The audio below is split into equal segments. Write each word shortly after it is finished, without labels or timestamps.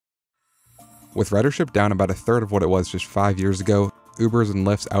With ridership down about a third of what it was just 5 years ago, Ubers and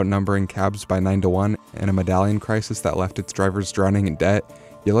Lyfts outnumbering cabs by 9 to 1, and a medallion crisis that left its drivers drowning in debt,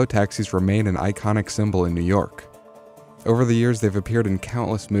 yellow taxis remain an iconic symbol in New York. Over the years, they've appeared in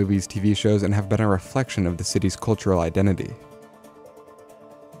countless movies, TV shows, and have been a reflection of the city's cultural identity.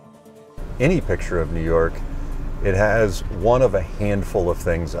 Any picture of New York, it has one of a handful of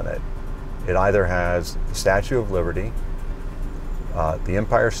things in it. It either has the Statue of Liberty, the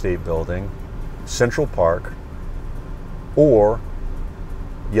Empire State Building, Central Park, or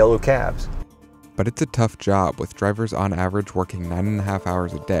yellow cabs. But it's a tough job, with drivers on average working 9.5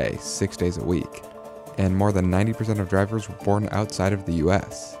 hours a day, 6 days a week. And more than 90% of drivers were born outside of the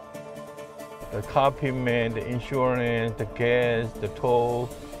US. The car payment, the insurance, the gas, the toll,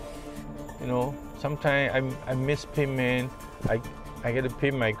 sometimes I miss payment. I get to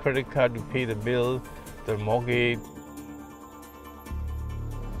pay my credit card to pay the bill, the mortgage.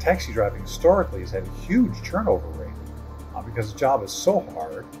 Taxi driving historically has had a huge turnover rate because the job is so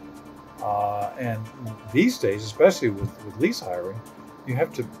hard. And these days, especially with lease hiring, you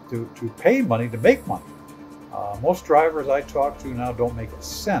have to pay money to make money. Most drivers I talk to now don't make a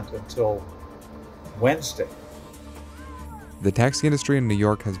cent until Wednesday. The taxi industry in New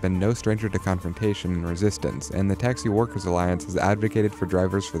York has been no stranger to confrontation and resistance, and the Taxi Workers Alliance has advocated for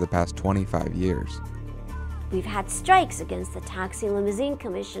drivers for the past 25 years. We've had strikes against the Taxi Limousine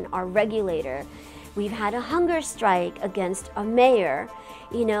Commission, our regulator. We've had a hunger strike against a mayor.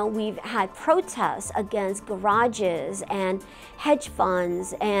 We've had protests against garages and hedge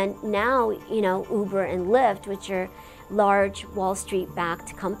funds, and now, Uber and Lyft, which are large Wall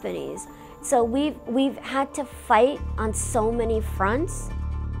Street-backed companies. So we've had to fight on so many fronts.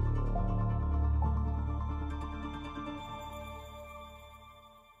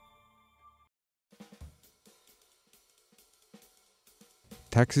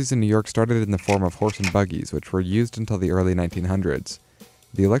 Taxis in New York started in the form of horse and buggies, which were used until the early 1900s.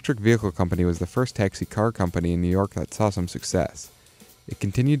 The electric vehicle company was the first taxi car company in New York that saw some success. It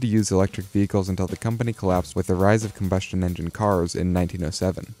continued to use electric vehicles until the company collapsed with the rise of combustion engine cars in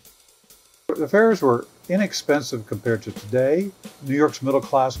 1907. The fares were inexpensive compared to today. New York's middle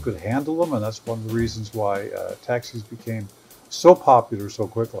class could handle them, and that's one of the reasons why taxis became so popular so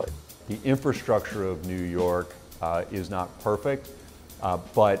quickly. The infrastructure of New York is not perfect,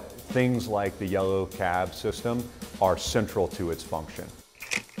 but things like the yellow cab system are central to its function.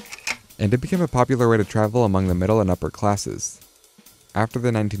 And it became a popular way to travel among the middle and upper classes. After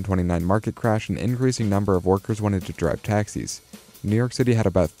the 1929 market crash, an increasing number of workers wanted to drive taxis. New York City had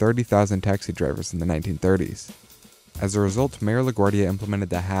about 30,000 taxi drivers in the 1930s. As a result, Mayor LaGuardia implemented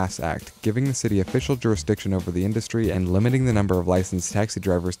the Haas Act, giving the city official jurisdiction over the industry and limiting the number of licensed taxi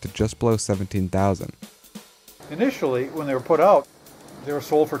drivers to just below 17,000. Initially, when they were put out, they were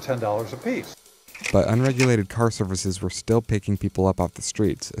sold for $10 a piece. But unregulated car services were still picking people up off the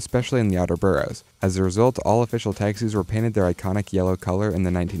streets, especially in the outer boroughs. As a result, all official taxis were painted their iconic yellow color in the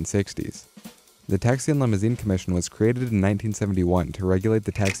 1960s. The Taxi and Limousine Commission was created in 1971 to regulate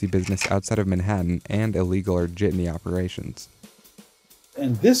the taxi business outside of Manhattan and illegal or jitney operations.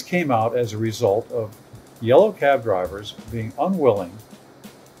 And this came out as a result of yellow cab drivers being unwilling,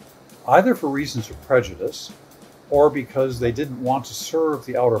 either for reasons of prejudice or because they didn't want to serve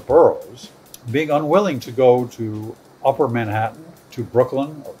the outer boroughs, being unwilling to go to Upper Manhattan, to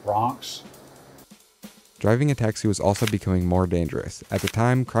Brooklyn or Bronx. Driving a taxi was also becoming more dangerous. At the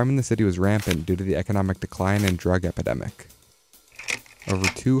time, crime in the city was rampant due to the economic decline and drug epidemic. Over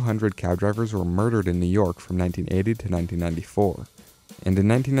 200 cab drivers were murdered in New York from 1980 to 1994. And in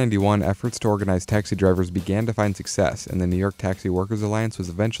 1991, efforts to organize taxi drivers began to find success, and the New York Taxi Workers Alliance was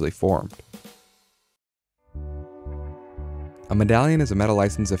eventually formed. A medallion is a metal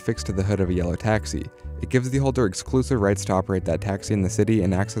license affixed to the hood of a yellow taxi. It gives the holder exclusive rights to operate that taxi in the city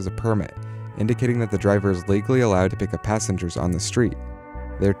and acts as a permit, indicating that the driver is legally allowed to pick up passengers on the street.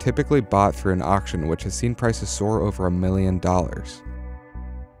 They're typically bought through an auction, which has seen prices soar over $1 million.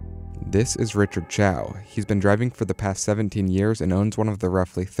 This is Richard Chow. He's been driving for the past 17 years and owns one of the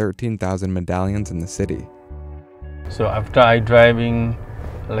roughly 13,000 medallions in the city. So after I driving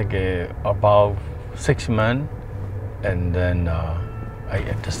about 6 months, and then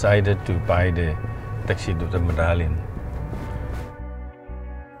I decided to buy the taxi to the medallion.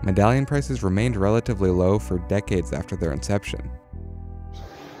 Medallion prices remained relatively low for decades after their inception.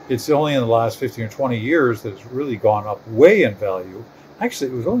 It's only in the last 15 or 20 years that it's really gone up way in value.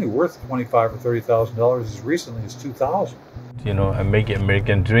 Actually, it was only worth $25,000 or $30,000 as recently as 2000. I make it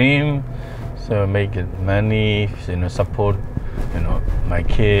American dream, so make it money, support, my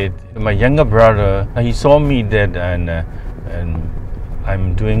kid. My younger brother, he saw me that and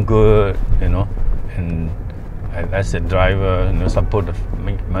I'm doing good, and as a driver,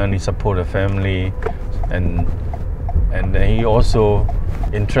 make money, support the family, and then he also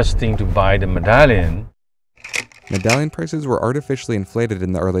interesting to buy the medallion. Medallion prices were artificially inflated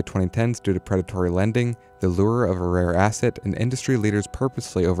in the early 2010s due to predatory lending, the lure of a rare asset, and industry leaders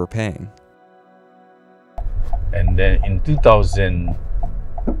purposely overpaying. And then in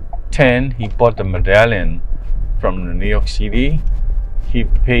 2010, he bought the medallion from New York City. He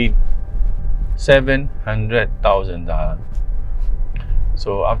paid $700,000.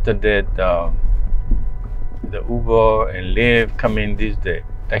 So after that, the Uber and Lyft come in the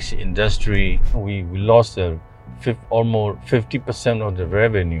taxi industry. We lost almost 50% of the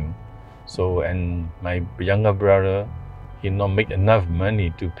revenue. So, and my younger brother, he not make enough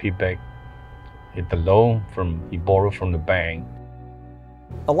money to pay back the loan he borrowed from the bank.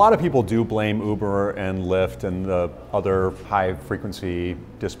 A lot of people do blame Uber and Lyft and the other high-frequency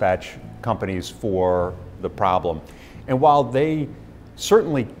dispatch companies for the problem. And while they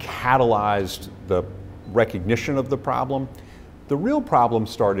certainly catalyzed the recognition of the problem, the real problem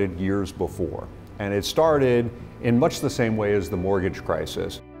started years before. And it started in much the same way as the mortgage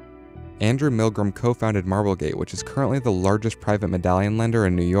crisis. Andrew Milgram co-founded Marblegate, which is currently the largest private medallion lender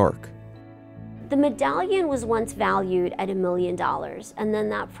in New York. The medallion was once valued at $1 million, and then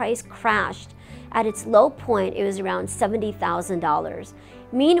that price crashed. At its low point, it was around $70,000.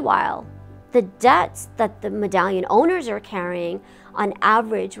 Meanwhile, the debts that the medallion owners are carrying on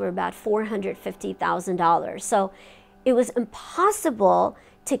average were about $450,000. So it was impossible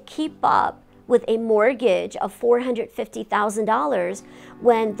to keep up with a mortgage of $450,000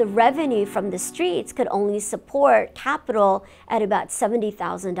 when the revenue from the streets could only support capital at about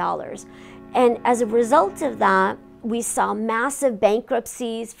 $70,000. And as a result of that, we saw massive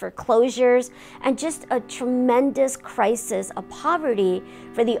bankruptcies, foreclosures, and just a tremendous crisis of poverty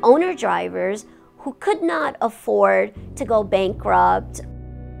for the owner drivers who could not afford to go bankrupt.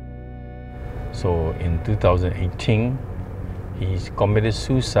 So in 2018, he committed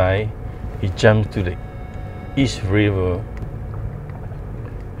suicide. He jumped to the East River,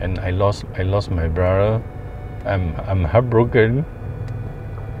 and I lost my brother. I'm heartbroken.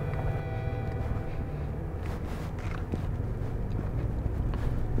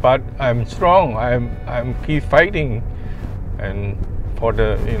 But I'm strong. I'm keep fighting, and for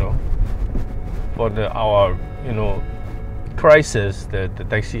our crisis, the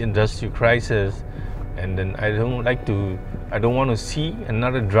taxi industry crisis, and then I don't want to see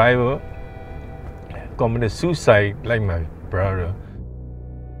another driver commit suicide like my brother.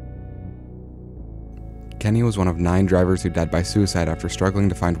 Kenny was one of 9 drivers who died by suicide after struggling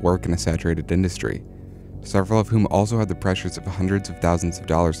to find work in a saturated industry, several of whom also had the pressures of hundreds of thousands of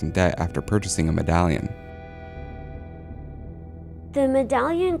dollars in debt after purchasing a medallion. The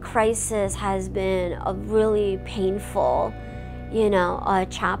medallion crisis has been a really painful,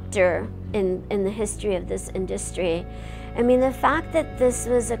 chapter in the history of this industry. I mean, the fact that this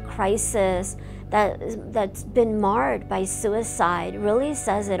was a crisis that's been marred by suicide really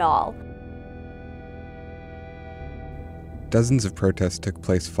says it all. Dozens of protests took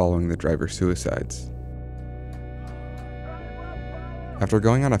place following the driver suicides. After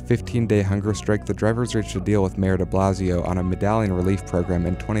going on a 15-day hunger strike, the drivers reached a deal with Mayor de Blasio on a medallion relief program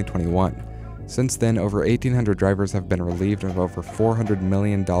in 2021. Since then, over 1,800 drivers have been relieved of over $400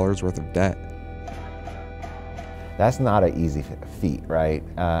 million worth of debt. That's not an easy feat, right?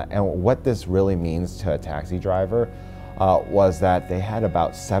 And what this really means to a taxi driver was that they had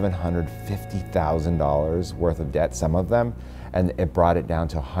about $750,000 worth of debt, some of them, and it brought it down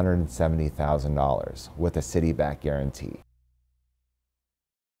to $170,000 with a city-backed guarantee.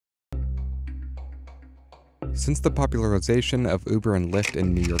 Since the popularization of Uber and Lyft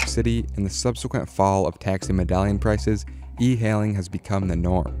in New York City and the subsequent fall of taxi medallion prices, e-hailing has become the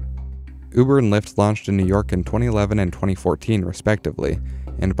norm. Uber and Lyft launched in New York in 2011 and 2014 respectively,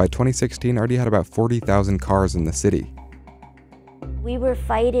 and by 2016 already had about 40,000 cars in the city. We were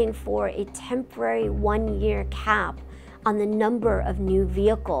fighting for a temporary 1-year cap on the number of new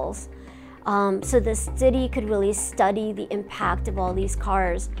vehicles, so the city could really study the impact of all these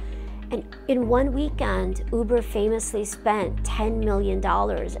cars. And in one weekend, Uber famously spent $10 million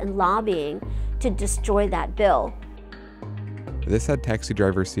in lobbying to destroy that bill. This had taxi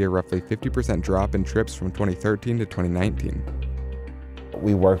drivers see a roughly 50% drop in trips from 2013 to 2019.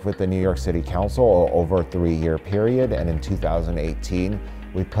 We worked with the New York City Council over a 3-year period, and in 2018,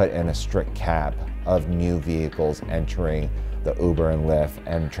 we put in a strict cap of new vehicles entering the Uber and Lyft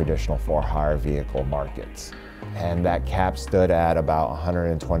and traditional for-hire vehicle markets. And that cap stood at about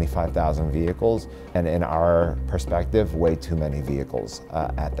 125,000 vehicles, and in our perspective, way too many vehicles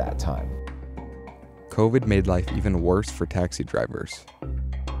at that time. COVID made life even worse for taxi drivers.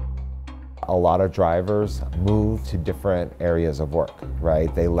 A lot of drivers moved to different areas of work,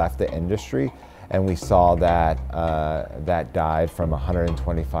 right? They left the industry, and we saw that that died from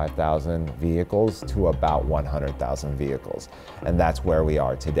 125,000 vehicles to about 100,000 vehicles, and that's where we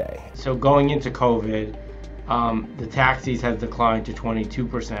are today. So going into COVID, the taxis has declined to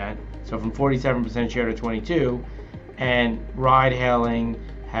 22%, so from 47% share to 22%, and ride-hailing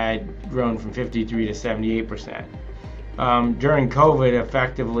had grown from 53 to 78%. During COVID,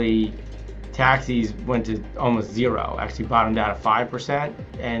 effectively, taxis went to almost zero, actually bottomed out at 5%,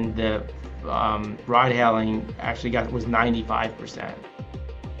 and the ride-hailing actually was 95%.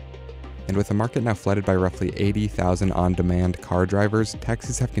 And with the market now flooded by roughly 80,000 on-demand car drivers,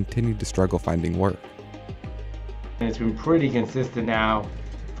 taxis have continued to struggle finding work. And it's been pretty consistent now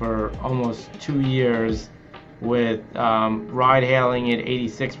for almost 2 years, with ride-hailing at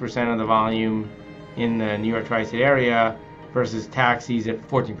 86% of the volume in the New York tri-state area versus taxis at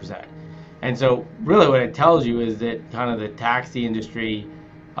 14%. And so really what it tells you is that kind of the taxi industry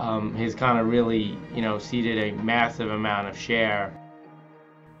has kind of really, ceded a massive amount of share.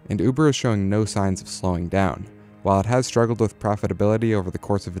 And Uber is showing no signs of slowing down. While it has struggled with profitability over the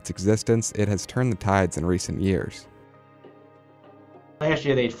course of its existence, it has turned the tides in recent years. Last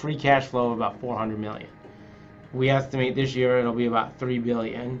year they had free cash flow of about $400 million. We estimate this year it'll be about $3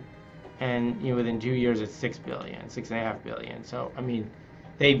 billion, and within 2 years it's $6 billion, $6.5 billion. So I mean,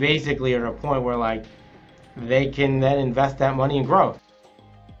 they basically are at a point where they can then invest that money in growth.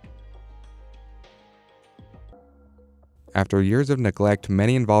 After years of neglect,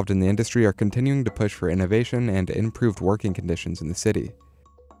 many involved in the industry are continuing to push for innovation and improved working conditions in the city.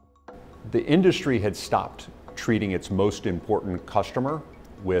 The industry had stopped treating its most important customer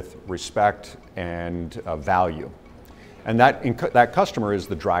with respect and value. And that customer is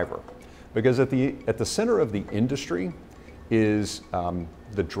the driver. Because at the center of the industry is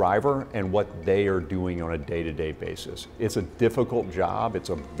the driver and what they are doing on a day-to-day basis. It's a difficult job. It's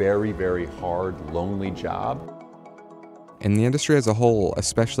a very, very hard, lonely job. And the industry as a whole,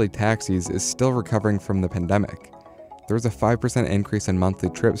 especially taxis, is still recovering from the pandemic. There was a 5% increase in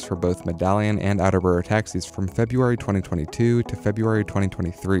monthly trips for both Medallion and outer borough taxis from February 2022 to February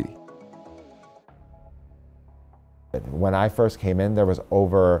 2023. When I first came in, there was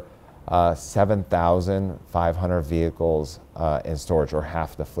over 7,500 vehicles in storage, or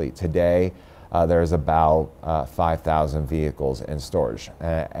half the fleet. Today, there's about 5,000 vehicles in storage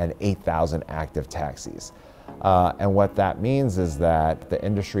and 8,000 active taxis. And what that means is that the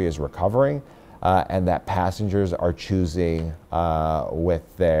industry is recovering and that passengers are choosing with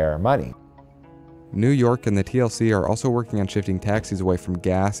their money. New York and the TLC are also working on shifting taxis away from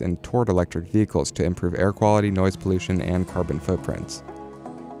gas and toward electric vehicles to improve air quality, noise pollution, and carbon footprints.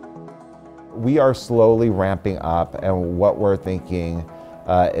 We are slowly ramping up, and what we're thinking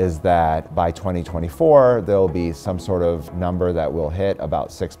is that by 2024, there'll be some sort of number that will hit about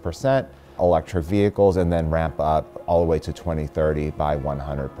 6% electric vehicles, and then ramp up all the way to 2030 by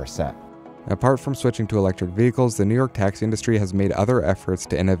 100%. Apart from switching to electric vehicles, the New York taxi industry has made other efforts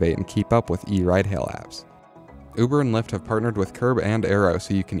to innovate and keep up with e-ride-hail apps. Uber and Lyft have partnered with Curb and Arrow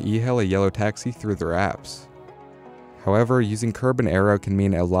so you can e-hail a yellow taxi through their apps. However, using Curb and Arrow can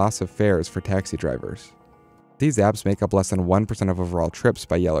mean a loss of fares for taxi drivers. These apps make up less than 1% of overall trips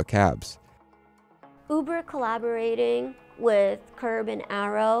by yellow cabs. Uber collaborating with Curb and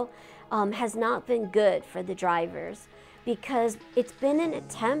Arrow has not been good for the drivers, because it's been an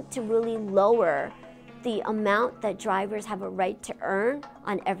attempt to really lower the amount that drivers have a right to earn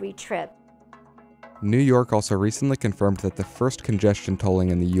on every trip. New York also recently confirmed that the first congestion tolling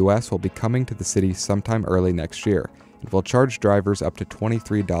in the US will be coming to the city sometime early next year, and will charge drivers up to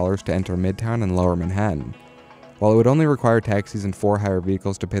 $23 to enter Midtown and Lower Manhattan. While it would only require taxis and for-hire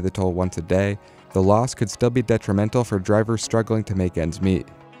vehicles to pay the toll once a day, the loss could still be detrimental for drivers struggling to make ends meet.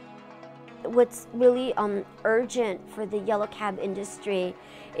 What's really urgent for the yellow cab industry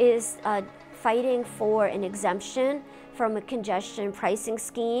is fighting for an exemption from a congestion pricing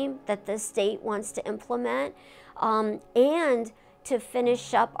scheme that the state wants to implement, and to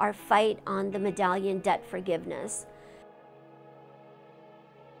finish up our fight on the Medallion debt forgiveness.